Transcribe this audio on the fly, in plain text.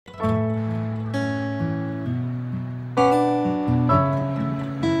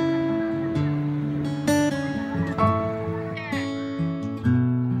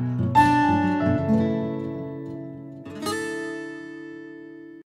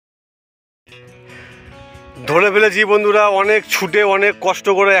ধরে ফেলেছি বন্ধুরা, অনেক ছুটে অনেক কষ্ট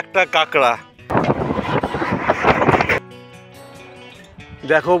করে একটা কাঁকড়া।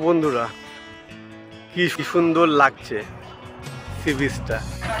 দেখো বন্ধুরা কি সুন্দর লাগছে সি বিচটা।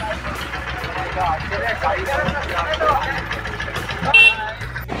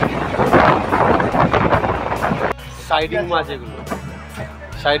 সাইডিং মাছ, এগুলো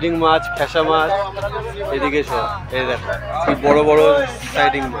সাইডিং মাছ, ফ্যাসা মাছ। এদিকে সব এই দেখো কি বড় বড়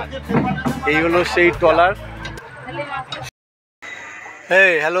সাইডিং মাছ। এই হলো সেই ট্রলার।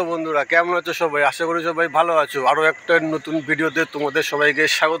 হ্যালো বন্ধুরা, কেমন আছো সবাই? আশা করি সবাই ভালো আছো। আরও একটা নতুন ভিডিওতে তোমাদের সবাইকে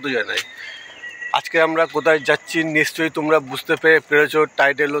স্বাগত জানাই। আজকে আমরা কোথায় যাচ্ছি নিশ্চয়ই তোমরা বুঝতে পেরেছো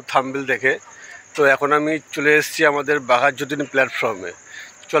টাইটেল ও থাম্বনেল দেখে। তো এখন আমি চলে এসেছি আমাদের বাঘাযতীন প্ল্যাটফর্মে।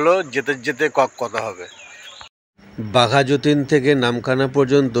 চলো যেতে যেতে কথা হবে। বাঘাযতীন থেকে নামখানা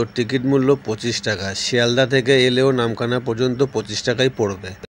পর্যন্ত টিকিট মূল্য 25 টাকা। শিয়ালদা থেকে এলেও নামখানা পর্যন্ত 25 টাকাই পড়বে।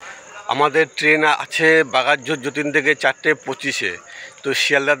 আমাদের ট্রেন আছে বাঘাযতীন থেকে 4:25-এ। তো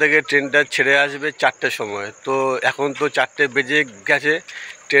শিয়ালদা থেকে ট্রেনটা ছেড়ে আসবে 4টের সময়। তো এখন তো 4টে বেজে গেছে,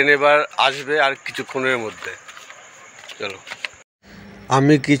 ট্রেন এবার আসবে আর কিছুক্ষণের মধ্যে। চলো,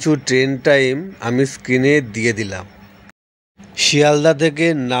 আমি কিছু ট্রেন টাইম আমি স্ক্রিনে দিয়ে দিলাম। শিয়ালদা থেকে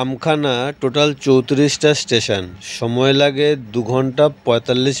নামখানা টোটাল 34টা স্টেশন, সময় লাগে 2 ঘন্টা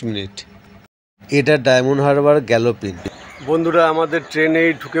 45 মিনিট। এটা ডায়মন্ড হারবার গ্যালোপিন। বন্ধুরা আমাদের ট্রেনেই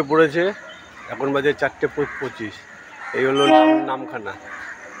ঢুকে পড়েছে, এখন বাজে 4:25। এই হলো নামখানা।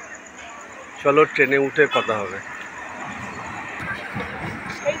 চলো ট্রেনে উঠে কথা হবে।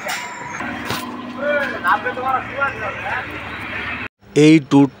 এই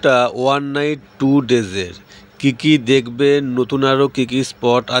ট্যুরটা 1 নাইট 2 ডেজের। কী দেখবে, নতুন আরও কী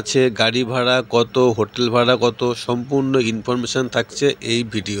স্পট আছে, গাড়ি ভাড়া কত, হোটেল ভাড়া কত, সম্পূর্ণ ইনফরমেশান থাকছে এই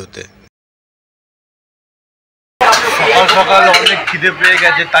ভিডিওতে। সকাল সকাল অনেক খিদে পেয়ে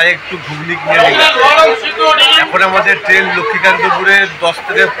গেছে, তাই একটু ঘুগনি কিনে নিলাম। এখন আমাদের ট্রেন লক্ষ্মীকান্তপুরে 10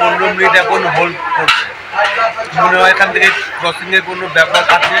 থেকে 15 মিনিট এখন হোল্ড করছে। মনে হয় এখান থেকে ক্রসিংয়ের কোনো ব্যাপার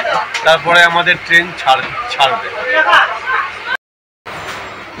আছে, তারপরে আমাদের ট্রেন ছাড়বে।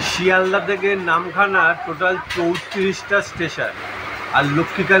 শিয়ালদা থেকে নামখানা টোটাল 34টা স্টেশন, আর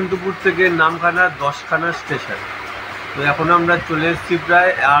লক্ষ্মীকান্তপুর থেকে নামখানা 10খানা স্টেশন। তো এখন আমরা চলে এসেছি,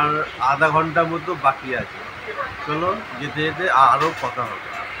 প্রায় আর আধা ঘন্টার মতো বাকি আছে। চলো যেতে যেতে আরও কথা হবে।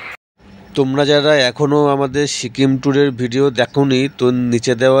 তোমরা যারা এখনও আমাদের সিকিম ট্যুরের ভিডিও দেখোনি, তো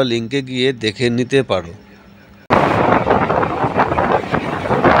নিচে দেওয়া লিঙ্কে গিয়ে দেখে নিতে পারো।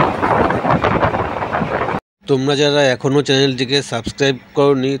 তোমরা যারা এখনও চ্যানেলটিকে সাবস্ক্রাইব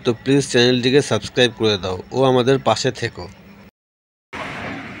করোনি, তো প্লিজ চ্যানেলটিকে সাবস্ক্রাইব করে দাও ও আমাদের পাশে থেকো।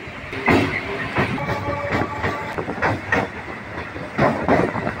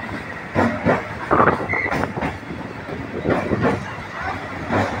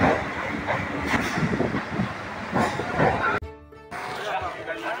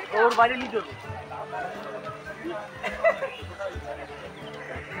 ওর বাইরে নিতে হবে।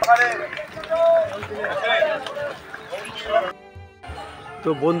 তো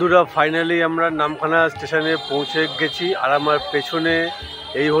বন্ধুরা ফাইনালি আমরা নামখানা স্টেশনে পৌঁছে গেছি, আর আমার পেছনে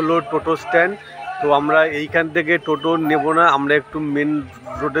এই হলো টোটো স্ট্যান্ড। তো আমরা এইখান থেকে টোটো নেব না, আমরা একটু মেন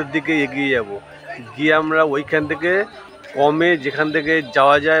রোডের দিকে এগিয়ে যাব। গিয়ে আমরা ওইখান থেকে কমে যেখান থেকে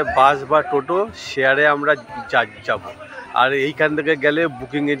যাওয়া যায় বাস বা টোটো, শেয়ারে আমরা যাব। আর এইখান থেকে গেলে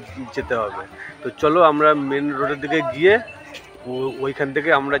বুকিংয়ে যেতে হবে। তো চলো আমরা মেন রোডের দিকে গিয়ে ওইখান থেকে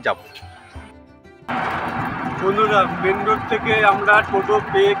আমরা যাব। বন্ধুরা মেন রোড থেকে আমরা টোটো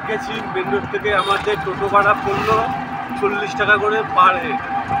পেয়ে গেছি। মেন রোড থেকে আমাদের টোটো ভাড়া পড়লো 40 টাকা করে পার হেড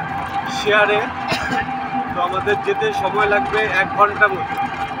শেয়ারে। তো আমাদের যেতে সময় লাগবে 1 ঘন্টা মতো।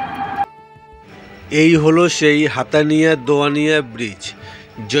 এই হলো সেই হাতানিয়া দোয়ানিয়া ব্রিজ।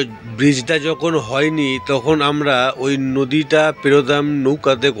 ব্রিজটা যখন হয়নি তখন আমরা ওই নদীটা পেরোতাম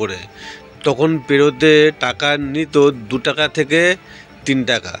নৌকাতে করে। তখন পেরোতে টাকা নিত 2 টাকা থেকে 3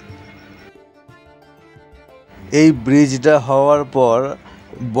 টাকা। এই ব্রিজটা হওয়ার পর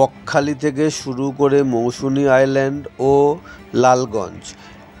বকখালি থেকে শুরু করে মৌসুনি আইল্যান্ড ও লালগঞ্জ,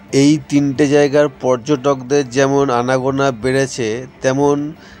 এই 3টে জায়গার পর্যটকদের যেমন আনাগোনা বেড়েছে, তেমন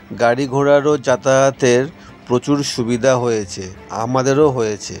গাড়ি ঘোড়ারও যাতায়াতের প্রচুর সুবিধা হয়েছে, আমাদেরও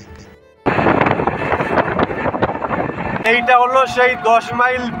হয়েছে। এইটা হলো সেই 10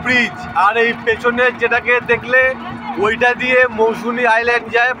 মাইল ব্রিজ, আর এই পেছনে যেটাকে দেখলে ওইটা দিয়ে মৌসুনি আইল্যান্ড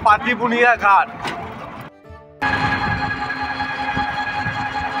যায়, পাতিবুনিয়া ঘাট।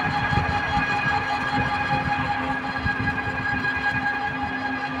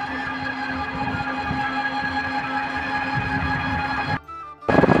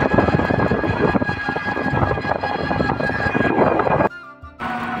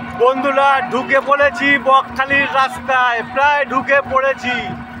 বন্ধুরা ঢুকে পড়েছি বকখালির রাস্তায়, প্রায় ঢুকে পড়েছি।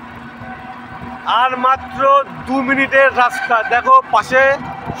 আর মাত্র 2 মিনিটের রাস্তা। দেখো পাশে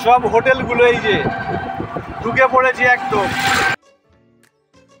সব হোটেলগুলো, এই যে ঢুকে পড়েছি একদম।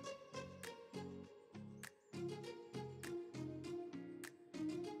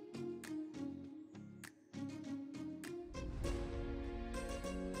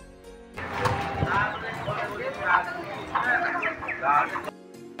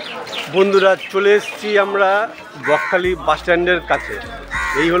 বন্ধুরা চলে এসেছি আমরা বকখালি বাস স্ট্যান্ডের কাছে।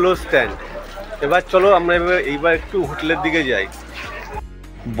 এই হলো স্ট্যান্ড। এবার চলো আমরা এইবার একটু হোটেলের দিকে যাই।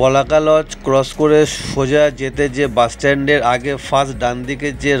 বলাকা লজ ক্রস করে সোজা যেতে যে বাস স্ট্যান্ডের আগে ফার্স্ট ডান দিকে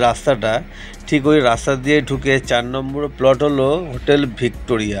যে রাস্তাটা, ঠিক ওই রাস্তা দিয়ে ঢুকে 4 নম্বর প্লট হলো হোটেল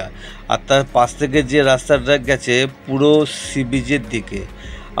ভিক্টোরিয়া। আর তার পাশ থেকে যে রাস্তাটা গেছে পুরো সি বিচের দিকে।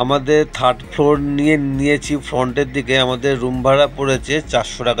 আমাদের 3rd ফ্লোর নিয়েছি ফ্রন্টের দিকে। আমাদের রুম ভাড়া পড়েছে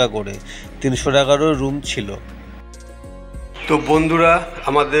 400 টাকা করে, 300 টাকারও রুম ছিল। তো বন্ধুরা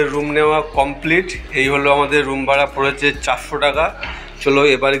আমাদের রুম নেওয়া কমপ্লিট। এই হলো আমাদের রুম ভাড়া পড়েছে 400 টাকা। চলো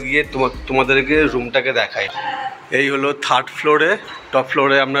এবার গিয়ে তোমাদেরকে রুমটাকে দেখাই। এই হলো 3rd ফ্লোরে, টপ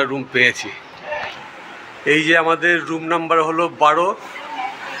ফ্লোরে আমরা রুম পেয়েছি। এই যে আমাদের রুম নাম্বার হলো 12।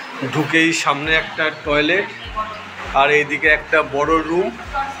 ঢুকেই সামনে একটা টয়লেট, আর এইদিকে একটা বড় রুম।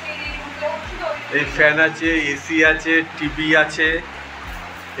 এই ফ্যান আছে, এসি আছে, টিভি আছে,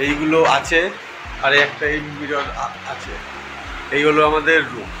 এইগুলো আছে। আর একটা এই মিরর আছে। এই হলো আমাদের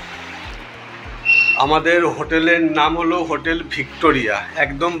রুম। আমাদের হোটেলের নাম হলো হোটেল ভিক্টোরিয়া।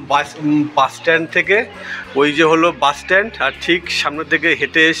 একদম বাস স্ট্যান্ড থেকে, ওই যে হলো বাস স্ট্যান্ড, আর ঠিক সামনে থেকে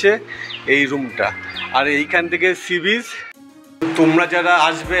হেঁটে এসে এই রুমটা। আর এইখান থেকে সি বিচ। তোমরা যারা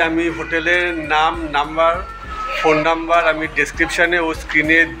আসবে, আমি হোটেলের নাম, নাম্বার, ফোন নাম্বার আমি ডেসক্রিপশানে ও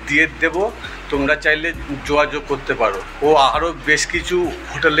স্ক্রিনে দিয়ে দেবো। তোমরা চাইলে যোগাযোগ করতে পারো। ও আরও বেশ কিছু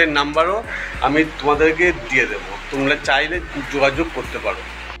হোটেলের নাম্বারও আমি তোমাদেরকে দিয়ে দেবো, তোমরা চাইলে যোগাযোগ করতে পারো।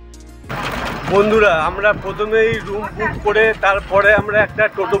 বন্ধুরা আমরা প্রথমেই রুম বুক করে তারপরে আমরা একটা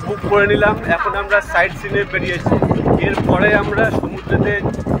টোটো বুক করে নিলাম। এখন আমরা সাইট সিনে বেরিয়েছি। এরপরে আমরা সমুদ্রেতে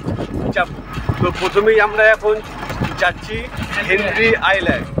যাব। তো প্রথমেই আমরা এখন যাচ্ছি হেনরি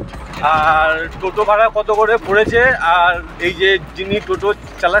আইল্যান্ড। আর টোটো ভাড়া কত করে পড়েছে, আর এই যে যিনি টোটো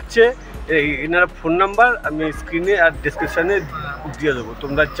চালাচ্ছে এনার ফোন নাম্বার আমি স্ক্রিনে আর ডেসক্রিপশানে দিয়ে দেবো,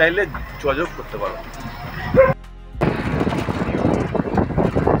 তোমরা চাইলে যোগাযোগ করতে পারো।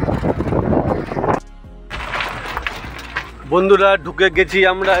 বন্ধুরা ঢুকে গেছি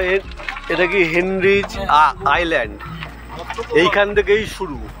আমরা। এটা কি হেনরিজ আইল্যান্ড, এইখান থেকেই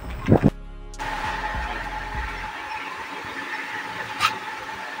শুরু।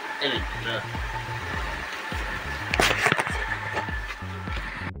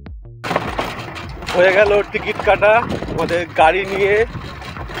 হয়ে গেল টিকিট কাটা। আমাদের গাড়ি নিয়ে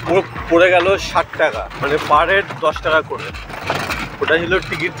পড়ে গেল 60 টাকা, মানে পার হেড 10 টাকা করে। ওটা ছিল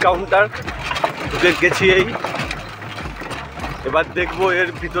টিকিট কাউন্টার। ঢুকে গেছি এই। এবার দেখবো এর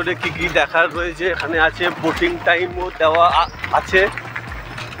ভিতরে কি কি দেখার রয়েছে। এখানে আছে বোটিং টাইমও দেওয়া আছে,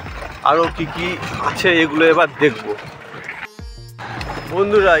 আরও কি কি আছে এগুলো এবার দেখব।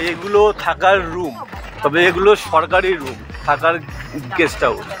 বন্ধুরা এগুলো থাকার রুম, তবে এগুলো সরকারি রুম, থাকার গেস্ট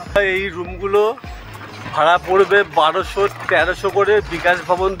হাউস। এই রুমগুলো ভাড়া পড়বে 1200-1300 করে, বিকাশ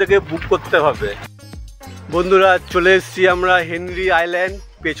ভবন থেকে বুক করতে হবে। বন্ধুরা চলে এসেছি আমরা হেনরি আইল্যান্ড।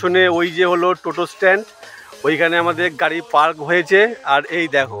 পেছনে ওই যে হলো টোটো স্ট্যান্ড, ওইখানে আমাদের গাড়ি পার্ক হয়েছে। আর এই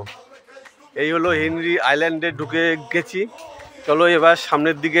দেখো, এই হলো হেনরি আইল্যান্ডে ঢুকে গেছি। চলো এবার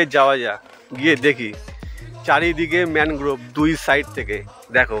সামনের দিকে যাওয়া যাক, গিয়ে দেখি। চারিদিকে ম্যানগ্রোভ দুই সাইড থেকে।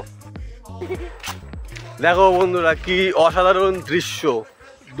 দেখো দেখো বন্ধুরা কি অসাধারণ দৃশ্য,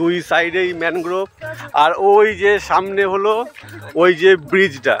 দুই সাইডেই ম্যানগ্রোভ। আর ওই যে সামনে হলো ওই যে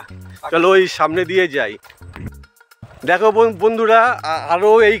ব্রিজটা। চলো ওই সামনে দিয়ে যাই। দেখো বন্ধুরা আরও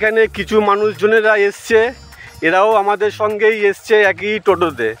এইখানে কিছু মানুষজনেরা এসছে, এরাও আমাদের সঙ্গেই এসছে একই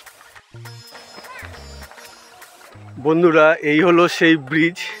টোটোতে। বন্ধুরা এই হলো সেই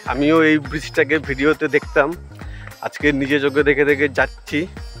ব্রিজ। আমিও এই ব্রিজটাকে ভিডিওতে দেখতাম, আজকে নিজে চোখে দেখে দেখে যাচ্ছি,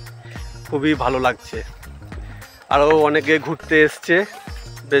 খুবই ভালো লাগছে। আরও অনেকে ঘুরতে এসছে,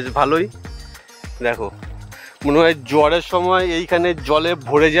 বেশ ভালোই। দেখো মনে হয় জোয়ারের সময় এইখানে জলে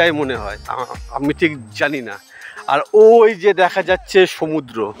ভরে যায় মনে হয়, আমি ঠিক জানি না। আর ওই যে দেখা যাচ্ছে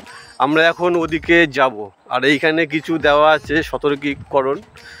সমুদ্র, আমরা এখন ওদিকে যাব। আর এইখানে কিছু দেওয়া আছে সতর্কীকরণ,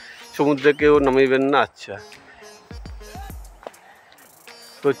 সমুদ্রে কেউ নামিবেন না। আচ্ছা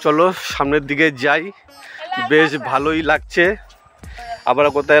তো চলো সামনের দিকে যাই, বেশ ভালোই লাগছে। আবার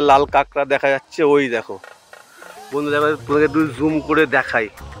কোথায় লাল কাঁকড়া দেখা যাচ্ছে, ওই দেখো বন্ধুরা, তোমাকে একটু জুম করে দেখাই।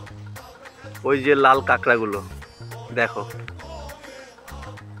 ওই যে লাল কাঁকড়াগুলো দেখো,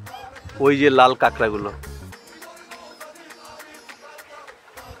 ওই যে লাল কাঁকড়াগুলো।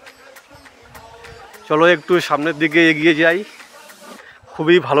 চলো একটু সামনের দিকে এগিয়ে যাই।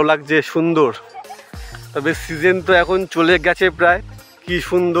 খুবই ভালো লাগছে, সুন্দর। তবে সিজন তো এখন চলে গেছে প্রায়। কি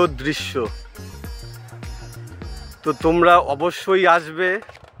সুন্দর দৃশ্য। তো তোমরা অবশ্যই আসবে,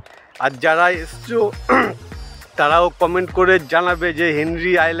 আর যারা এসছো তারাও কমেন্ট করে জানাবে যে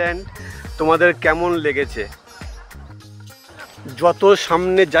হেনরি আইল্যান্ড তোমাদের কেমন লেগেছে। যত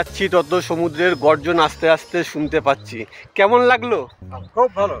সামনে যাচ্ছি তত সমুদ্রের গর্জন আস্তে আস্তে শুনতে পাচ্ছি। কেমন লাগলো? খুব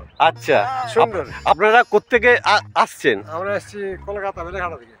ভালো। আচ্ছা, সুন্দর। আপনারা কোত্থেকে আসছেন? আমরা এসেছি কলকাতা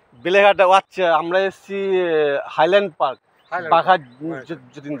বেলেঘাটা থেকে। বেলেঘাটা। আচ্ছা, আমরা এসেছি হাইল্যান্ড পার্ক বাঘা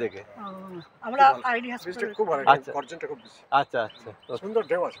যতীন থেকে। আমরা আইডি হাসপাতাল। খুব ভালো, আচ্ছা। গর্জনটা খুব বেশি। আচ্ছা আচ্ছা, সুন্দর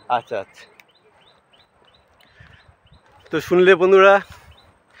ঢেউ আছে। আচ্ছা আচ্ছা। তো শুনলে বন্ধুরা,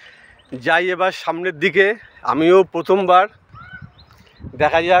 যাই এবার সামনের দিকে। আমিও প্রথমবার,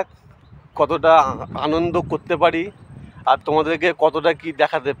 দেখা যাক কতটা আনন্দ করতে পারি আর তোমাদেরকে কতটা কি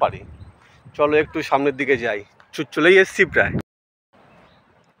দেখাতে পারি। চলো একটু সামনের দিকে যাই। চলেই এসছি প্রায়।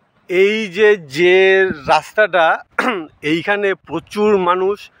 এই যে রাস্তাটা, এইখানে প্রচুর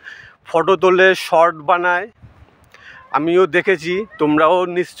মানুষ ফটো তোলে, শর্ট বানায়। আমিও দেখেছি, তোমরাও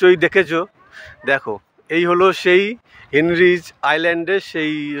নিশ্চয়ই দেখেছো। দেখো, এই হলো সেই হেনরিজ আইল্যান্ডের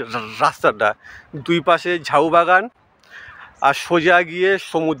সেই রাস্তাটা। দুই পাশে ঝাউ বাগান আর সোজা গিয়ে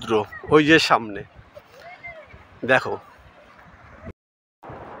সমুদ্র ওই যে সামনে। দেখো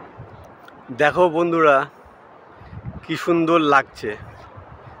দেখো বন্ধুরা, কি সুন্দর লাগছে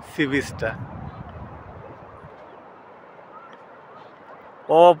সি বিচটা।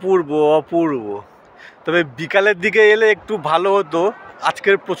 অপূর্ব অপূর্ব। তবে বিকালের দিকে এলে একটু ভালো হতো,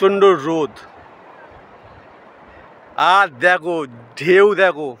 আজকের প্রচণ্ড রোদ। আর দেখো ঢেউ,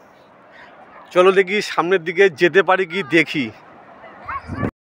 দেখো। চলো দেখি সামনের দিকে যেতে পারি কি দেখি।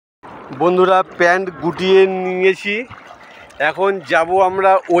 বন্ধুরা, প্যান্ট গুটিয়ে নিয়েছি, এখন যাব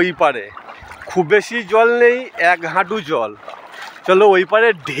আমরা ওই পারে। খুব বেশি জল নেই, 1 হাঁটু জল। চলো ওই পারে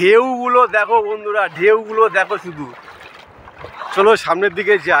ঢেউগুলো দেখো বন্ধুরা, ঢেউগুলো দেখো শুধু। চলো সামনের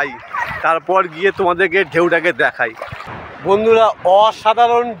দিকে যাই, তারপর গিয়ে তোমাদেরকে ঢেউটাকে দেখাই। বন্ধুরা,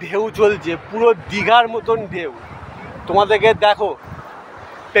 অসাধারণ ঢেউ চলছে, পুরো দীঘার মতন ঢেউ। তোমাদেরকে দেখো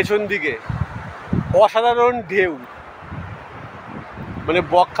পেছন দিকে, অসাধারণ ঢেউ। মানে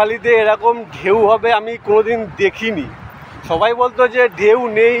বকখালিতে এরকম ঢেউ হবে আমি কোনোদিন দেখিনি। সবাই বলতো যে ঢেউ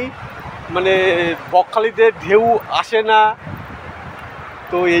নেই, মানে বকখালিতে ঢেউ আসে না।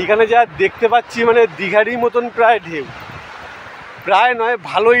 তো এইখানে যা দেখতে পাচ্ছি, মানে দীঘারই মতন প্রায় ঢেউ। প্রায় নয়,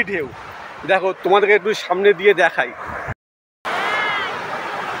 ভালোই ঢেউ। দেখো তোমাদেরকে একটু সামনে দিয়ে দেখাই।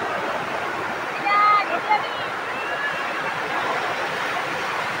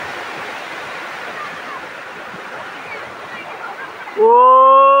 ও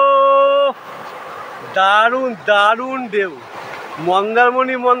দারুণ দারুণ ঢেউ।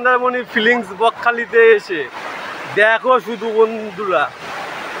 মন্দারমণি মন্দারমণি ফিলিংস বকখালিতে এসে দেখো শুধু বন্ধুরা,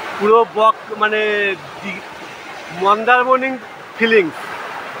 পুরো মানে মন্দারমণি ফিলিংস।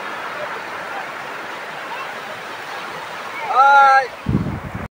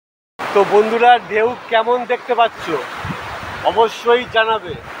 তো বন্ধুরা, ঢেউ কেমন দেখতে পাচ্ছ অবশ্যই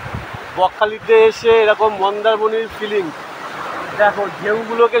জানাবে। বকখালিতে এসে এরকম মন্দারমণির ফিলিংস দেখো,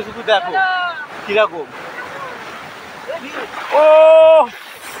 ঢেউগুলোকে শুধু দেখো কিরকম। ও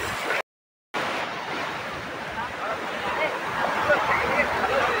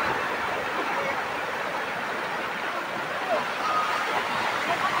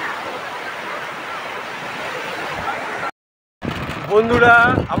বন্ধুরা,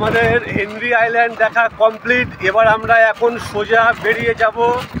 আমাদের হেনরি আইল্যান্ড দেখা কমপ্লিট। এবার আমরা এখন সোজা বেরিয়ে যাব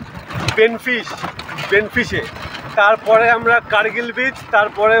বেনফিশে। তারপরে আমরা কার্গিল বিচ,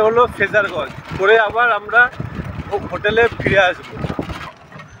 তারপরে হলো ফ্রেজারগঞ্জ করে আবার আমরা হোটেলে ফিরে আসবো।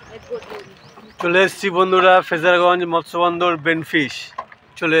 চলে এসেছি বন্ধুরা ফ্রেজারগঞ্জ মৎস্যবন্দর বেনফিশ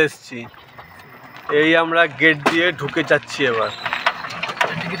চলে এসেছি। এই আমরা গেট দিয়ে ঢুকে যাচ্ছি এবার।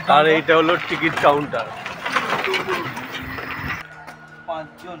 আর এইটা হলো টিকিট কাউন্টার।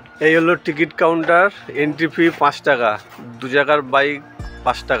 এই হলো টিকিট কাউন্টার। এন্ট্রি ফি 5 টাকা, 2 চাকার বাইক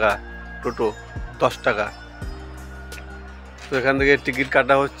 5 টাকা, টোটো 10 টাকা। তো এখান থেকে টিকিট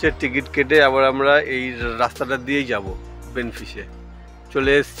কাটা হচ্ছে। টিকিট কেটে আবার আমরা এই রাস্তাটা দিয়েই যাব বেনফিশে।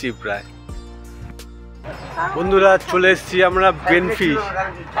 চলে এসেছি প্রায়। বন্ধুরা, চলে এসেছি আমরা বেনফিশ।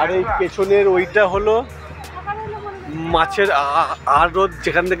 আর এই পেছনের ওইটা হলো মাছের আড়ত,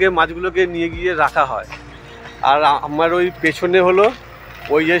 যেখান থেকে মাছগুলোকে নিয়ে গিয়ে রাখা হয়। আর আমার ওই পেছনে হলো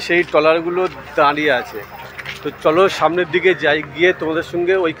ওই যে সেই ট্রলারগুলো দাঁড়িয়ে আছে। তো চলো সামনের দিকে যাই, গিয়ে তোমাদের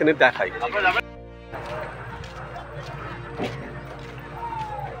সঙ্গে ওইখানে দেখাই।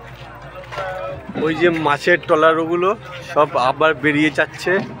 ওই যে মাছের ট্রলারগুলো সব আবার বেরিয়ে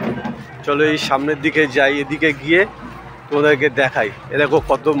যাচ্ছে। চলো এই সামনের দিকে যাই, এদিকে গিয়ে তোমাদেরকে দেখাই। এ দেখো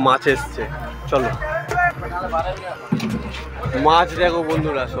কত মাছ এসছে, চলো। মাছ দেখো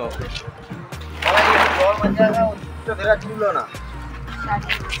বন্ধুরা, সব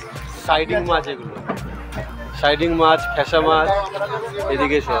সাইডিং মাছ, এগুলো সাইডিং মাছ, ফ্যাসা মাছ,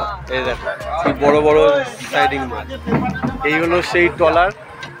 এদিকে সব এই দেখো কি বড় বড় সাইডিং মাছ। এই হলো সেই ট্রলার,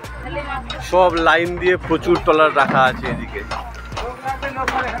 সব লাইন দিয়ে প্রচুর ট্রলার রাখা আছে এদিকে।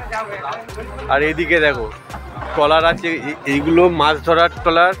 আর এইদিকে দেখো ট্রলার আছে, এইগুলো মাছ ধরার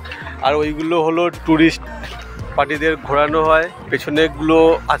ট্রলার, আর ওইগুলো হলো ট্যুরিস্ট পার্টিদের ঘোরানো হয়। পেছনেগুলো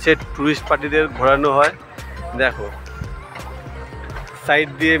আছে ট্যুরিস্ট পার্টিদের ঘোরানো হয়। দেখো সাইড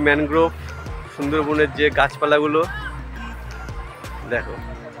দিয়ে ম্যানগ্রোভ, সুন্দরবনের যে গাছপালাগুলো দেখো।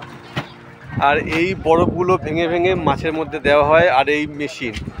 আর এই বরফগুলো ভেঙে ভেঙে মাছের মধ্যে দেওয়া হয়। আর এই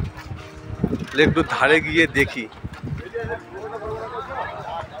মেশিন, একটু ধারে গিয়ে দেখি,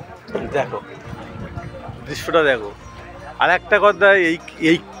 দেখো দৃশ্যটা দেখো। আর একটা কথা,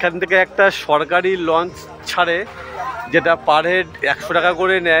 এইখান থেকে একটা সরকারি লঞ্চ ছাড়ে, যেটা পার হেড 100 টাকা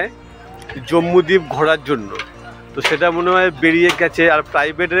করে নেয় জম্মুদ্বীপ ঘোরার জন্য। তো সেটা মনে হয় বেরিয়ে গেছে। আর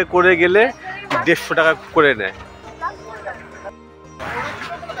প্রাইভেটে করে গেলে 150 টাকা করে নেয়।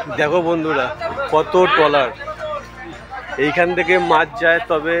 দেখো বন্ধুরা কত ট্রলার, এইখান থেকে মাছ যায়,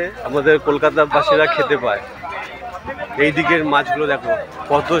 তবে আমাদের কলকাতাবাসীরা খেতে পায়। এই দিকের মাছগুলো দেখো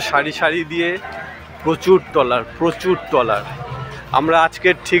কত সারি সারি দিয়ে, প্রচুর ট্রলার, প্রচুর ট্রলার। আমরা আজকে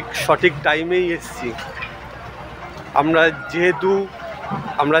ঠিক সঠিক টাইমেই এসেছি। আমরা যেহেতু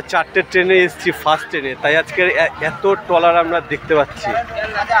আমরা 4টে ট্রেনে এসেছি, ফার্স্ট ট্রেনে, তাই আজকের এত ট্রলার আমরা দেখতে পাচ্ছি।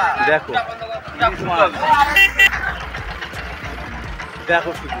 দেখো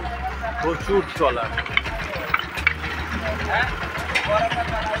দেখো শুধু প্রচুর ট্রলার।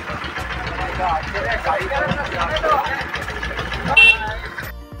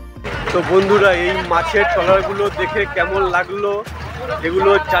 তো বন্ধুরা এই মাছের ট্রলারগুলো দেখে কেমন লাগলো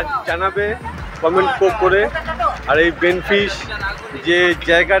এগুলো জানাবে কমেন্ট করে। আর এই বেনফিশ যে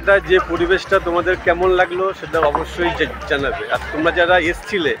জায়গাটা, যে পরিবেশটা তোমাদের কেমন লাগলো সেটা অবশ্যই জানাবে। আর তোমরা যারা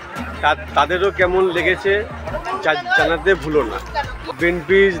এসছিলে তাদেরও কেমন লেগেছে জানাতে ভুলো না।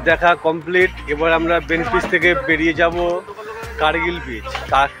 বেনফিশ দেখা কমপ্লিট। এবার আমরা বেনফিশ থেকে বেরিয়ে যাব কার্গিল বিচ।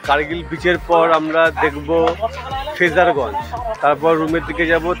 কার্গিল বিচের পর আমরা দেখব ফ্রেজারগঞ্জ, তারপর রুমের দিকে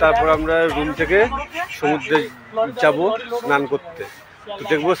যাব। তারপর আমরা রুম থেকে সমুদ্রে যাব স্নান করতে। তো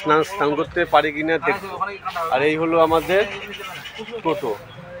দেখবো স্নান করতে পারি কিনা দেখবো। আর এই হলো আমাদের টোটো।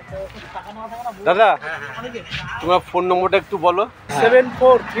 দাদা তোমার ফোন নম্বরটা একটু বলো।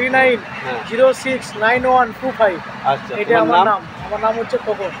 7439069125। আচ্ছা, এটা আমার নাম। আমার নাম হচ্ছে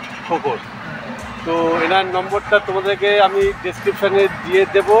খোকন। খোকন। তো এনার নম্বরটা তোমাদেরকে আমি ডেসক্রিপশানে দিয়ে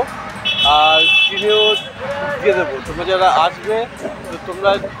দেব, আর স্ক্রিনেও দিয়ে দেবো। তোমরা যারা আসবে তো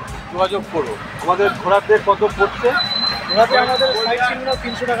তোমরা যোগাযোগ করো। আমাদের ঘোরাতে কত পড়ছে? ঘোরাতে আমাদের সাইড সিন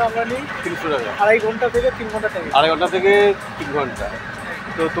 300 টাকা আমরা নিই। 300 টাকা, 2.5 ঘন্টা থেকে 3 ঘন্টা টাইম। 2.5 ঘন্টা থেকে 3 ঘন্টা।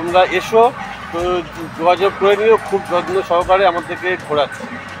 তো তোমরা এসো, তো যোগাযোগ করে নিও, খুব যত্ন সহকারে আমাদেরকে ঘোরাচ্ছে।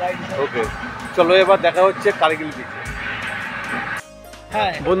 ওকে, চলো এবার দেখা হচ্ছে কার্গিল বিচে।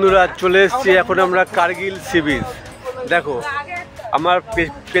 হ্যাঁ বন্ধুরা চলে এসেছি এখন আমরা কার্গিল সি বিচ। দেখো আমার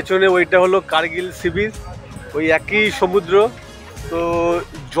পেছনে ওইটা হলো কার্গিল সি বিচ, ওই একই সমুদ্র। তো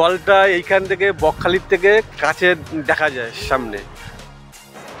জলটা এইখান থেকে বকখালির থেকে কাছে দেখা যায় সামনে।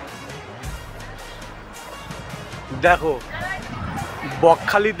 দেখো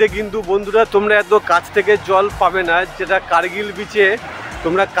বকখালিতে কিন্তু বন্ধুরা তোমরা এত কাছ থেকে জল পাবে না, যেটা কার্গিল বিচে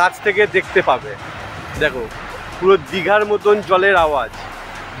তোমরা কাছ থেকে দেখতে পাবে। দেখো পুরো দীঘার মতন জলের আওয়াজ।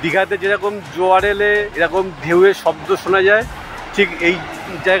 দীঘাতে যেরকম জোয়ার এলে এরকম ঢেউয়ের শব্দ শোনা যায়, ঠিক এই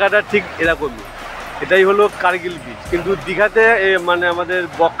জায়গাটা ঠিক এরকমই। এটাই হলো কার্গিল বিচ। কিন্তু দীঘাতে মানে আমাদের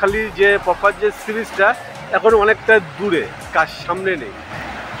বকখালির যে প্রপার যে সি বিচটা এখন অনেকটা দূরে, কার সামনে নেই।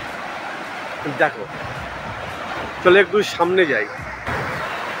 দেখো চলে একটু সামনে যাই।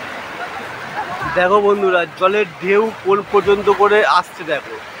 দেখো বন্ধুরা জলের ঢেউ কোন পর্যন্ত করে আসছে,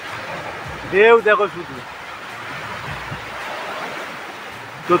 দেখো ঢেউ দেখো শুধু।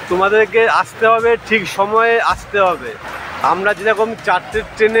 তো তোমাদেরকে আসতে হবে, ঠিক সময়ে আসতে হবে। আমরা যেরকম 4টে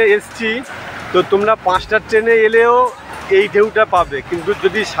ট্রেনে এসছি, তো তোমরা 5টা ট্রেনে এলেও এই ঢেউটা পাবে। কিন্তু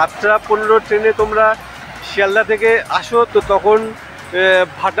যদি 7টা-15 ট্রেনে তোমরা শিয়ালদা থেকে আসো, তো তখন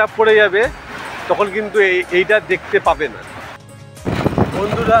ভাটা পড়ে যাবে, তখন কিন্তু এইটা দেখতে পাবে না।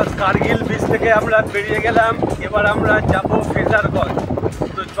 বন্ধুরা কার্গিল বিচ থেকে আমরা বেরিয়ে গেলাম, এবার আমরা যাব ফ্রেজারগঞ্জ।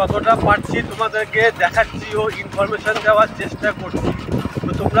 তো যতটা পারছি তোমাদেরকে দেখাচ্ছি ও ইনফরমেশান দেওয়ার চেষ্টা করছি।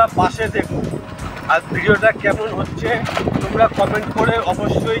 তো তোমরা পাশে দেখো, আর ভিডিওটা কেমন হচ্ছে তোমরা কমেন্ট করে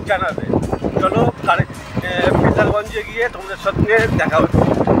অবশ্যই জানাবে। চলো ফেজারগঞ্জে গিয়ে তোমাদের সঙ্গে দেখা হচ্ছে।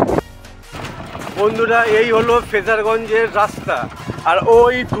 বন্ধুরা, এই হলো ফেজারগঞ্জের রাস্তা, আর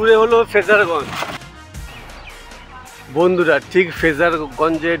ওই দূরে হলো ফেজারগঞ্জ। বন্ধুরা, ঠিক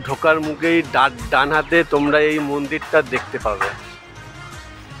ফেজারগঞ্জে ঢোকার মুখেই ডান হাতে তোমরা এই মন্দিরটা দেখতে পাবে,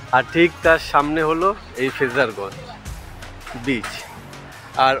 আর ঠিক তার সামনে হলো এই ফেজারগঞ্জ বিচ,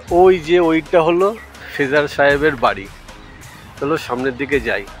 আর ওই যে ওইটা হলো ফেজার সাহেবের বাড়ি। চলো সামনের দিকে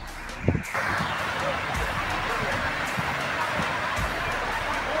যাই।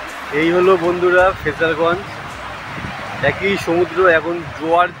 এই হলো বন্ধুরা ফেজারগঞ্জ, একই সমুদ্র। এখন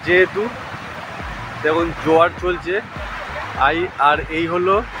জোয়ার, যেহেতু এখন জোয়ার চলছে, আর এই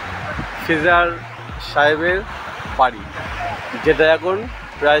হলো ফেজার সাহেবের বাড়ি, যেটা এখন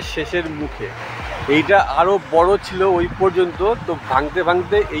প্রায় শেষের মুখে। এইটা আরও বড় ছিল ওই পর্যন্ত, তো ভাঙতে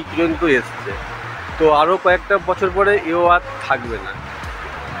ভাঙতে এই পর্যন্ত এসছে, তো আরও কয়েকটা বছর পরে এও আর থাকবে না।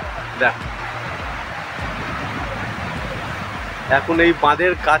 দেখ, এখন এই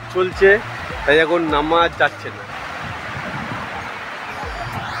বাঁধের কাজ চলছে, তাই এখন নামা যাচ্ছে না।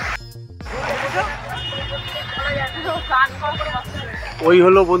 ওই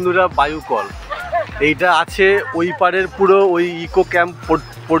হলো বন্ধুরা বায়ুকল, এইটা আছে ওই পারের পুরো ওই ইকো ক্যাম্প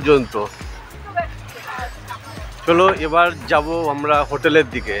পর্যন্ত। চলো এবার যাব আমরা হোটেলের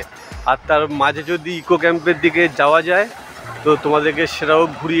দিকে, আর তার মাঝে যদি ইকো ক্যাম্পের দিকে যাওয়া যায় তো তোমাদেরকে সেটাও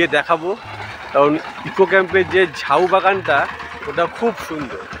ঘুরিয়ে দেখাবো, কারণ ইকো ক্যাম্পের যে ঝাউ বাগানটা ওটা খুব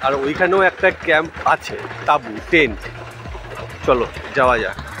সুন্দর, আর ওইখানেও একটা ক্যাম্প আছে, তাঁবু, টেন্ট। চলো যাওয়া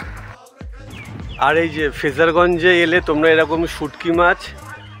যাক। আর এই যে ফেজারগঞ্জে এলে তোমরা এরকম শুটকি মাছ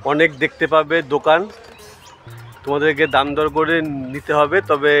অনেক দেখতে পাবে দোকান, তোমাদেরকে দাম দর করে নিতে হবে,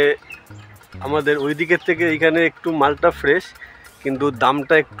 তবে আমাদের ওই দিকের থেকে এইখানে একটু মালটা ফ্রেশ, কিন্তু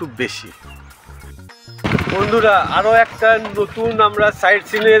দামটা একটু বেশি। বন্ধুরা, আরও একটা নতুন আমরা সাইট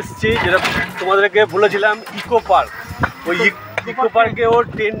সিনে এসেছি, যেটা তোমাদেরকে বলেছিলাম, ইকো পার্ক। ওই ইকো পার্কে ওর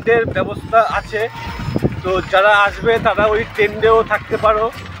টেন্টের ব্যবস্থা আছে, তো যারা আসবে তারা ওই টেন্টেও থাকতে পারো,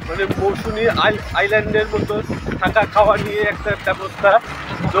 মানে মৌসুমী আইল্যান্ডের মতো থাকা খাওয়া নিয়ে একটা ব্যবস্থা।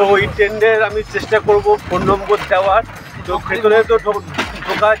 তো ওই টেন্টের আমি চেষ্টা করব ফোন নম্বর দেওয়ার, তো ভেতরে তো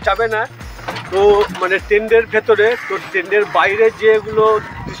ঢোকা যাবে না, তো মানে টেন্টের ভেতরে, তো টেন্টের বাইরে যেগুলো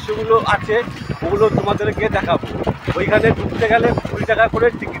দৃশ্যগুলো আছে ওগুলো তোমাদেরকে দেখাবো। ওইখানে ঢুকতে গেলে 20 টাকা করে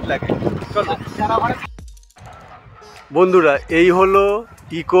টিকিট লাগে। চলো বন্ধুরা, এই হলো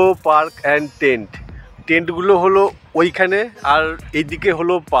ইকো পার্ক অ্যান্ড টেন্টগুলো হলো ওইখানে, আর এইদিকে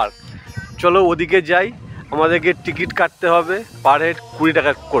হলো পার্ক। চলো ওদিকে যাই, আমাদেরকে টিকিট কাটতে হবে পার হেড 20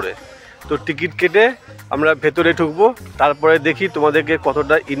 টাকা করে। তো টিকিট কেটে আমরা ভেতরে ঢুকবো, তারপরে দেখি তোমাদেরকে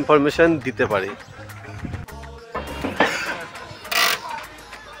কতটা ইনফরমেশান দিতে পারি।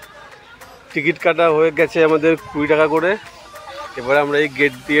 টিকিট কাটা হয়ে গেছে আমাদের 20 টাকা করে। এবার আমরা এই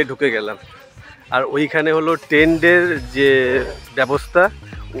গেট দিয়ে ঢুকে গেলাম, আর ওইখানে হলো টেন্টের যে ব্যবস্থা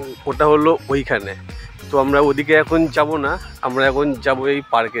ওটা হলো ওইখানে। তো আমরা ওদিকে এখন যাব না, আমরা এখন যাব এই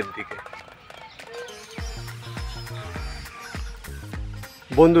পার্কের দিকে।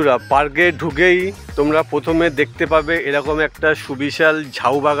 বন্ধুরা, পার্কে ঢুকেই তোমরা প্রথমে দেখতে পাবে এরকম একটা সুবিশাল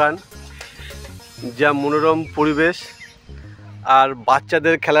ঝাউ বাগান, যা মনোরম পরিবেশ, আর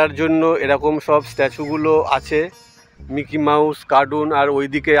বাচ্চাদের খেলার জন্য এরকম সব স্ট্যাচুগুলো আছে, মিকি মাউস, কার্টুন, আর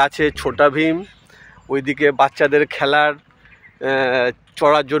ওইদিকে আছে ছোটা ভীম। ওইদিকে বাচ্চাদের খেলার,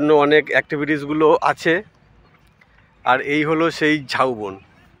 চড়ার জন্য অনেক অ্যাক্টিভিটিসগুলো আছে। আর এই হলো সেই ঝাউবন,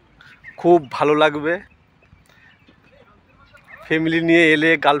 খুব ভালো লাগবে। ফ্যামিলি নিয়ে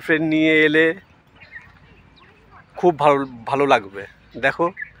এলে, গার্লফ্রেন্ড নিয়ে এলে খুব ভালো লাগবে। দেখো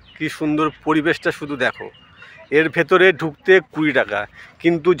কি সুন্দর পরিবেশটা, শুধু দেখো। এর ভেতরে ঢুকতে 20 টাকা,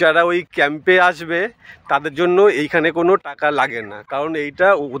 কিন্তু যারা ওই ক্যাম্পে আসবে তাদের জন্য এইখানে কোনো টাকা লাগে না, কারণ এইটা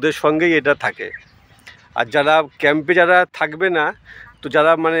ওদের সঙ্গেই এটা থাকে। আর যারা ক্যাম্পে যারা থাকবে না, তো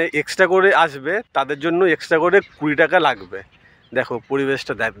যারা মানে এক্সট্রা করে আসবে তাদের জন্য এক্সট্রা করে 20 টাকা লাগবে। দেখো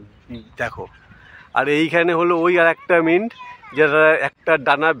পরিবেশটা দেখো। আর এইখানে হলো ওই আর একটা মিন্ট, যেটা একটা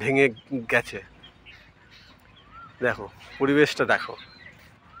ডানা ভেঙে গেছে। দেখো পরিবেশটা দেখো।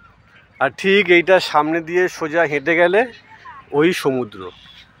 আর ঠিক এইটা সামনে দিয়ে সোজা হেঁটে গেলে ওই সমুদ্র।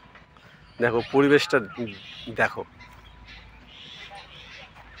 দেখো পরিবেশটা দেখো।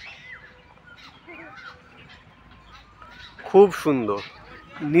 খুব সুন্দর।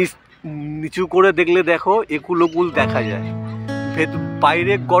 নিচু করে দেখলে দেখো একুল ওকুল দেখা যায়।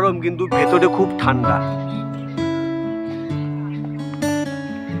 বাইরে গরম, কিন্তু ভেতরে খুব ঠান্ডা।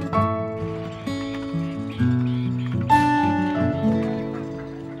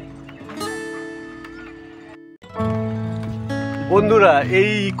 বন্ধুরা, এই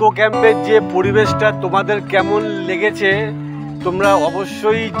ইকো ক্যাম্পের যে পরিবেশটা তোমাদের কেমন লেগেছে তোমরা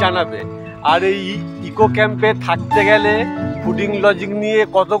অবশ্যই জানাবে। আর এই ইকো ক্যাম্পে থাকতে গেলে ফুডিং লজিং নিয়ে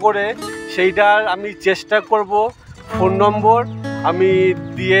কত করে সেইটার আমি চেষ্টা করব ফোন নম্বর আমি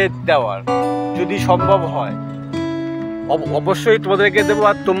দিয়ে দেওয়ার, যদি সম্ভব হয় অবশ্যই তোমাদেরকে দেবো।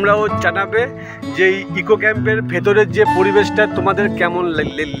 আর তোমরাও জানাবে যে এই ইকো ক্যাম্পের ভেতরের যে পরিবেশটা তোমাদের কেমন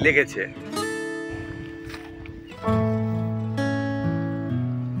লেগেছে।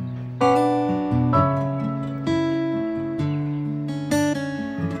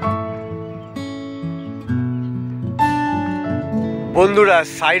 বন্ধুরা,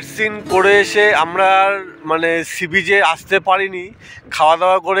 সাইট সিন করে এসে আমরা আর মানে সি বিচে আসতে পারিনি, খাওয়া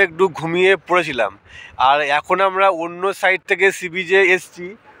দাওয়া করে একটু ঘুমিয়ে পড়েছিলাম। আর এখন আমরা অন্য সাইড থেকে সি বিচে এসছি,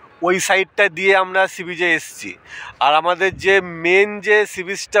 ওই সাইডটা দিয়ে আমরা সি বিচে এসছি। আর আমাদের যে মেন যে সি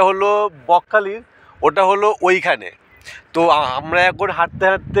বিচটা হলো বকখালির, ওটা হলো ওইখানে। তো আমরা এখন হাঁটতে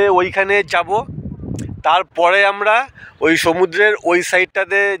হাঁটতে ওইখানে যাব, তারপরে আমরা ওই সমুদ্রের ওই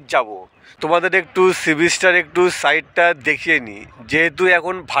সাইডটাতে যাব। তোমাদের একটু সি বিচটার একটু সাইডটা দেখিয়ে নিই, যেহেতু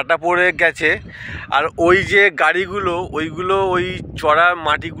এখন ভাটা পড়ে গেছে। আর ওই যে গাড়িগুলো ওইগুলো ওই চড়া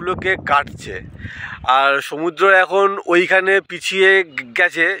মাটিগুলোকে কাটছে। আর সমুদ্র এখন ওইখানে পিছিয়ে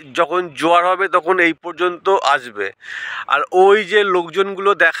গেছে, যখন জোয়ার হবে তখন এই পর্যন্ত আসবে। আর ওই যে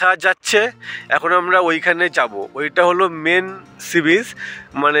লোকজনগুলো দেখা যাচ্ছে, এখন আমরা ওইখানে যাব। ওইটা হলো মেন সি বিচ,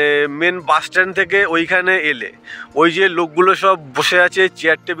 মানে মেন বাস স্ট্যান্ড থেকে ওইখানে এলে ওই যে লোকগুলো সব বসে আছে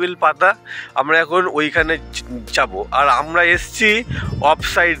চেয়ার টেবিল পাতা, আমরা এখন ওইখানে যাব। আর আমরা এসছি অফ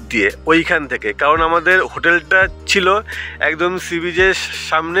সাইড দিয়ে ওইখান থেকে, কারণ আমাদের হোটেলটা ছিল একদম সি বিচের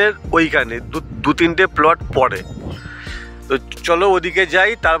সামনের ওইখানে, দু তিনটে প্লট পড়ে। তো চলো ওদিকে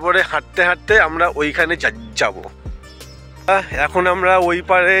যাই, তারপরে হাঁটতে হাঁটতে আমরা ওইখানে যাব। এখন আমরা ওই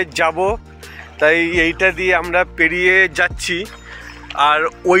পারে যাব, তাই এইটা দিয়ে আমরা পেরিয়ে যাচ্ছি। আর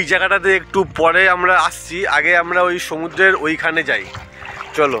ওই জায়গাটাতে একটু পরে আমরা আসছি, আগে আমরা ওই সমুদ্রের ওইখানে যাই।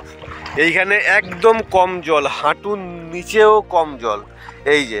 চলো, এইখানে একদম কম জল, হাঁটুর নিচেও কম জল।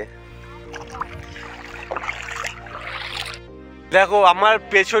 এই যে দেখো আমার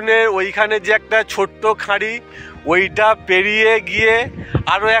পেছনের ওইখানে যে একটা ছোট্ট খাঁড়ি, ওইটা পেরিয়ে গিয়ে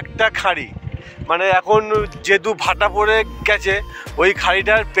আরও একটা খাঁড়ি, মানে এখন যেহেতু ভাটা পড়ে গেছে ওই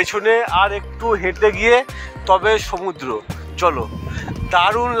খাঁড়িটার পেছনে আর একটু হেঁটে গিয়ে তবে সমুদ্র। চলো,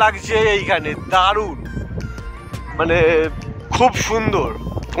 দারুণ লাগছে এইখানে, দারুণ, মানে খুব সুন্দর,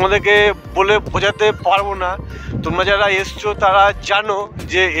 তোমাদেরকে বলে বোঝাতে পারবো না। তোমরা যারা এসছো তারা জানো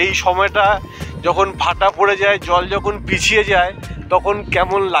যে এই সময়টা যখন ভাটা পড়ে যায়, জল যখন পিছিয়ে যায় তখন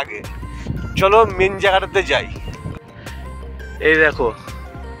কেমন লাগে। চলো মেন জায়গাটাতে যাই। এই দেখো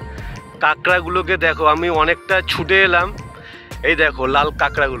কাঁকড়াগুলোকে দেখো, আমি অনেকটা ছুটে এলাম, এই দেখো লাল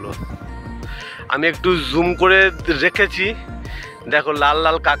কাঁকড়াগুলো আমি একটু জুম করে রেখেছি। দেখো লাল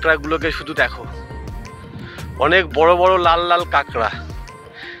লাল কাঁকড়াগুলোকে শুধু দেখো, অনেক বড় বড় লাল লাল কাঁকড়া।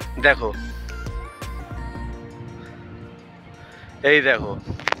 দেখো এই দেখো,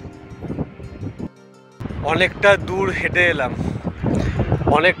 অনেকটা দূর হেঁটে এলাম।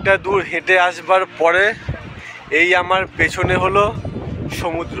 অনেকটা দূর হেঁটে আসবার পরে এই আমার পেছনে হলো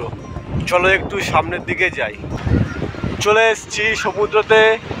সমুদ্র। চলো একটু সামনের দিকে যাই। চলে এসছি সমুদ্রতে,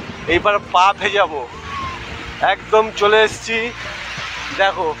 এইবার পা ভেজাবো, একদম চলে এসছি।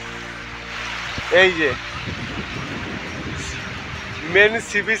 দেখো এই যে মেন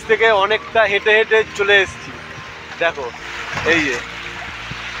সি বিচ থেকে অনেকটা হেঁটে হেঁটে চলে এসছি। দেখো এই যে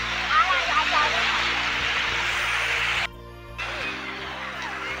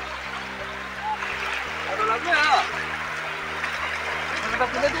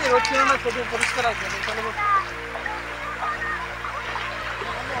পরিষ্কার আছে।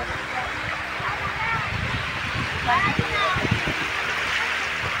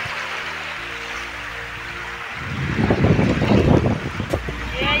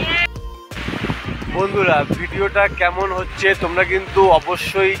 বন্ধুরা, ভিডিওটা কেমন হচ্ছে তোমরা কিন্তু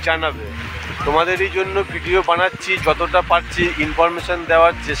অবশ্যই জানাবে। তোমাদেরই জন্য ভিডিও বানাচ্ছি, যতটা পারছি ইনফরমেশান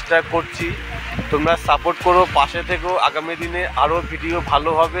দেওয়ার চেষ্টা করছি। তোমরা সাপোর্ট করো, পাশে থেকো। আগামী দিনে আরও ভিডিও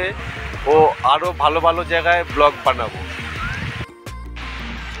ভালো হবে ও আরও ভালো ভালো জায়গায় ব্লগ বানাবো।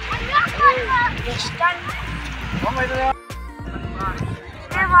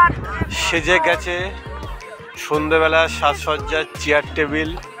 সেজে গেছে সন্ধেবেলা সাজসজ্জার চেয়ার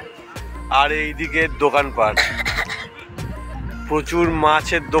টেবিল, আর এইদিকে দোকানপাট, প্রচুর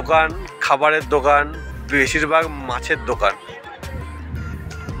মাছের দোকান, খাবারের দোকান, বেশিরভাগ মাছের দোকান।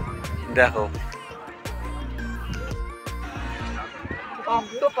 দেখো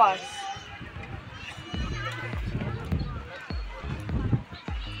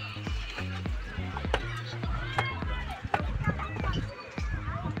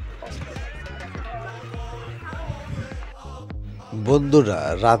বন্ধুরা,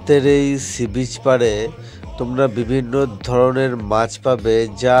 রাতের এই সি বিচ পাড়ে তোমরা বিভিন্ন ধরনের মাছ পাবে,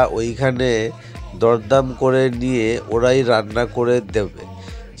 যা ওইখানে দরদাম করে নিয়ে ওরাই রান্না করে দেবে।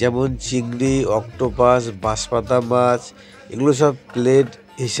 যেমন চিংড়ি, অক্টোপাস, বাঁশপাতা মাছ, এগুলো সব প্লেট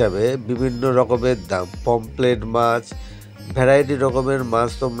হিসাবে বিভিন্ন রকমের দাম। পমপ্লেট মাছ, ভ্যারাইটি রকমের মাছ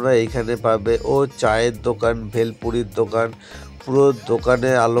তোমরা এইখানে পাবে। ও চায়ের দোকান, ভেলপুরির দোকান, পুরো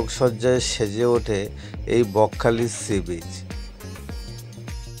দোকানে আলোকসজ্জায় সেজে ওঠে এই বকখালি সি বিচ।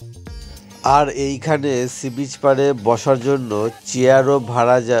 আর এইখানে সি বিচ পাড়ে বসার জন্য চেয়ারও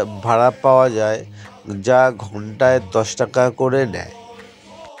ভাড়া পাওয়া যায়, যা ঘন্টায় 10 টাকা করে নেয়।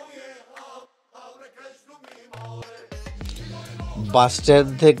 বাস স্ট্যান্ড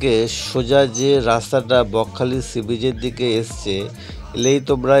থেকে সোজা যে রাস্তাটা বকখালি সি বিচের দিকে এসছে, এলেই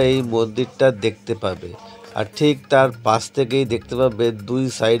তোমরা এই মন্দিরটা দেখতে পাবে। আর ঠিক তার পাশ থেকেই দেখতে পাবে দুই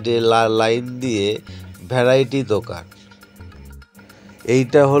সাইডে লাইন দিয়ে ভ্যারাইটি দোকান।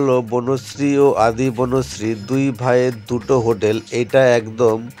 এইটা হলো বনশ্রী ও আদি বনশ্রী, দুই ভাইয়ের দুটো হোটেল। এইটা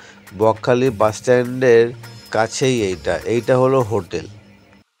একদম বকখালি বাস স্ট্যান্ডের কাছেই। এইটা হলো হোটেল।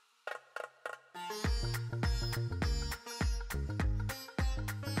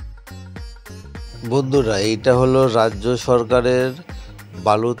 বন্ধুরা, এইটা হলো রাজ্য সরকারের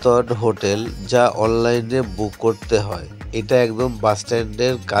বালুতট হোটেল, যা অনলাইনে বুক করতে হয়। এটা একদম বাস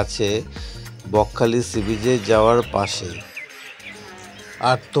স্ট্যান্ডের কাছে, বকখালি সি বিচে যাওয়ার পাশে।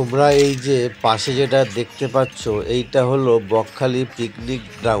 আর তোমরা এই যে পাশে যেটা দেখতে পাচ্ছ, এইটা হলো বকখালি পিকনিক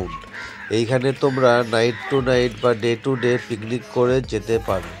গ্রাউন্ড। এইখানে তোমরা নাইট টু নাইট বা ডে টু ডে পিকনিক করে যেতে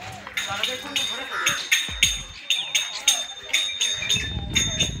পারো।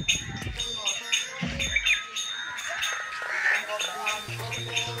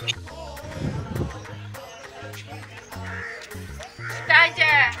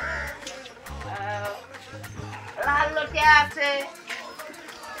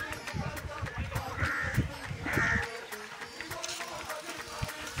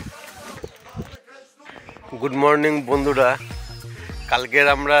 গুড মর্নিং বন্ধুরা। কালকের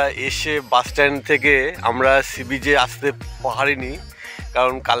আমরা এসে বাস স্ট্যান্ড থেকে আমরা সি বিচে আসতে পারিনি,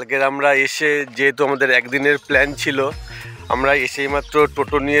 কারণ কালকের আমরা এসে যেহেতু আমাদের একদিনের প্ল্যান ছিল, আমরা এসেই মাত্র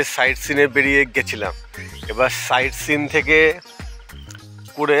টোটো নিয়ে সাইট সিনে বেরিয়ে গেছিলাম। এবার সাইট সিন থেকে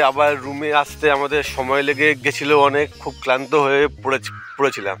করে আবার রুমে আসতে আমাদের সময় লেগে গেছিলো অনেক, খুব ক্লান্ত হয়ে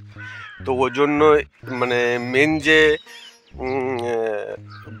পড়েছিলাম। তো ওই জন্য মানে মেন যে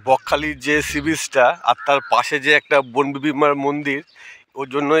বকখালির যে সি বিচটা আর তার পাশে যে একটা বনবিবি মার মন্দির, ওর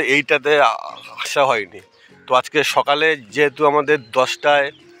জন্য এইটাতে আসা হয়নি। তো আজকে সকালে যেহেতু আমাদের 10টায়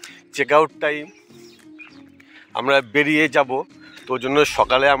চেক আউট টাইম, আমরা বেরিয়ে যাব, তো ওই জন্য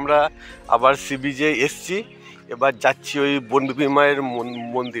সকালে আমরা আবার সি বিচে এসছি। এবার যাচ্ছি ওই বনবিবি মায়ের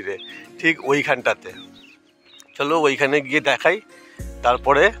মন্দিরে, ঠিক ওইখানটাতে। চলো ওইখানে গিয়ে দেখাই,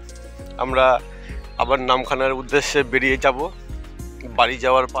 তারপরে আমরা আবার নামখানার উদ্দেশ্যে বেরিয়ে যাব, বাড়ি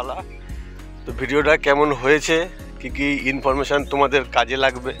যাওয়ার পালা। তো ভিডিওটা কেমন হয়েছে, কি কি ইনফরমেশান তোমাদের কাজে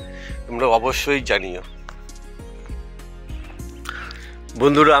লাগবে, তোমরা অবশ্যই জানিও।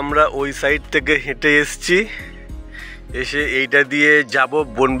 বন্ধুরা, আমরা ওই সাইড থেকে হেঁটে এসছি, এসে এইটা দিয়ে যাব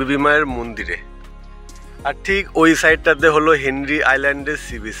বনবিবি মায়ের মন্দিরে। আর ঠিক ওই সাইডটাতে হলো হেনরি আইল্যান্ডের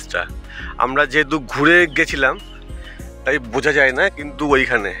সি বিচটা। আমরা যেহেতু ঘুরে গেছিলাম তাই বোঝা যায় না, কিন্তু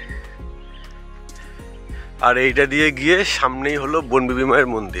ওইখানে। আর এইটা দিয়ে গিয়ে সামনেই হলো বনবিবি মায়ের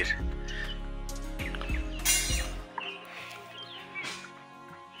মন্দির।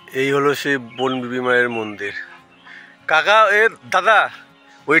 এই হলো সেই বনবিবি মায়ের মন্দির। কাকা, দাদা,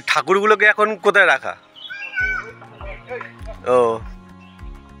 ওই ঠাকুরগুলোকে এখন কোথায় রাখা? ও,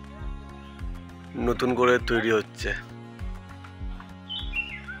 নতুন করে তৈরি হচ্ছে।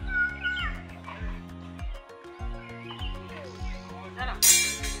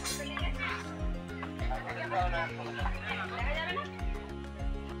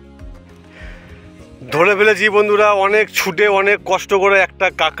 ধরে ফেলেছি বন্ধুরা, অনেক ছুটে অনেক কষ্ট করে একটা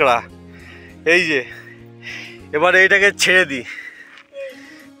কাঁকড়া। এই যে, এবার এইটাকে ছেড়ে দিই।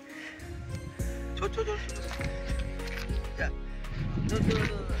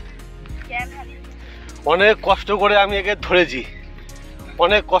 অনেক কষ্ট করে আমি একে ধরেছি,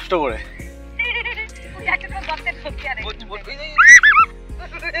 অনেক কষ্ট করে।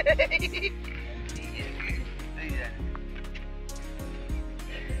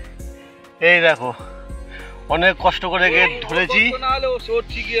 এই দেখো, অনেক কষ্ট করে একে ধরেছি,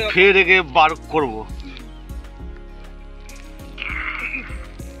 ফের একে বার করব।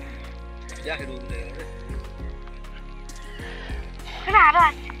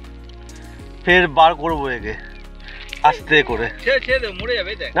 ফের বার করবো একে আস্তে করে।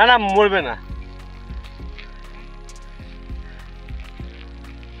 না না, মরবে না।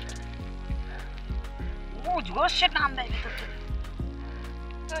 বুঝবো সে টান দেয় ভেতর থেকে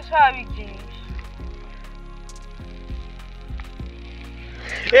তো স্বাভাবিক জিনিস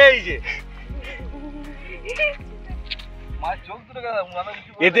এই যে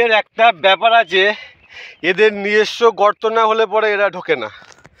এদের একটা ব্যাপার আছে, এদের নিজস্ব গর্ত না হলে পরে এরা ঢোকে না।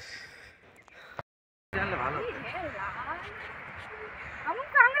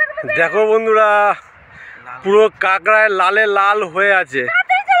 দেখো বন্ধুরা, পুরো কাঁকড়ায় লালে লাল হয়ে আছে।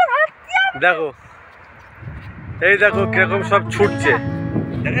 দেখো, এই দেখো কিরকম সব ছুটছে।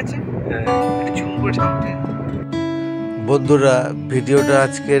 বন্ধুরা, ভিডিওটা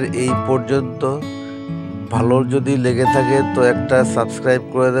আজকের এই পর্যন্ত। ভালো যদি লেগে থাকে তো একটা সাবস্ক্রাইব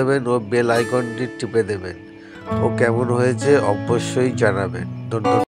করে দেবেন ও বেল আইকনটি টিপে দেবেন। ও কেমন হয়েছে অবশ্যই জানাবেন। ধন্যবাদ।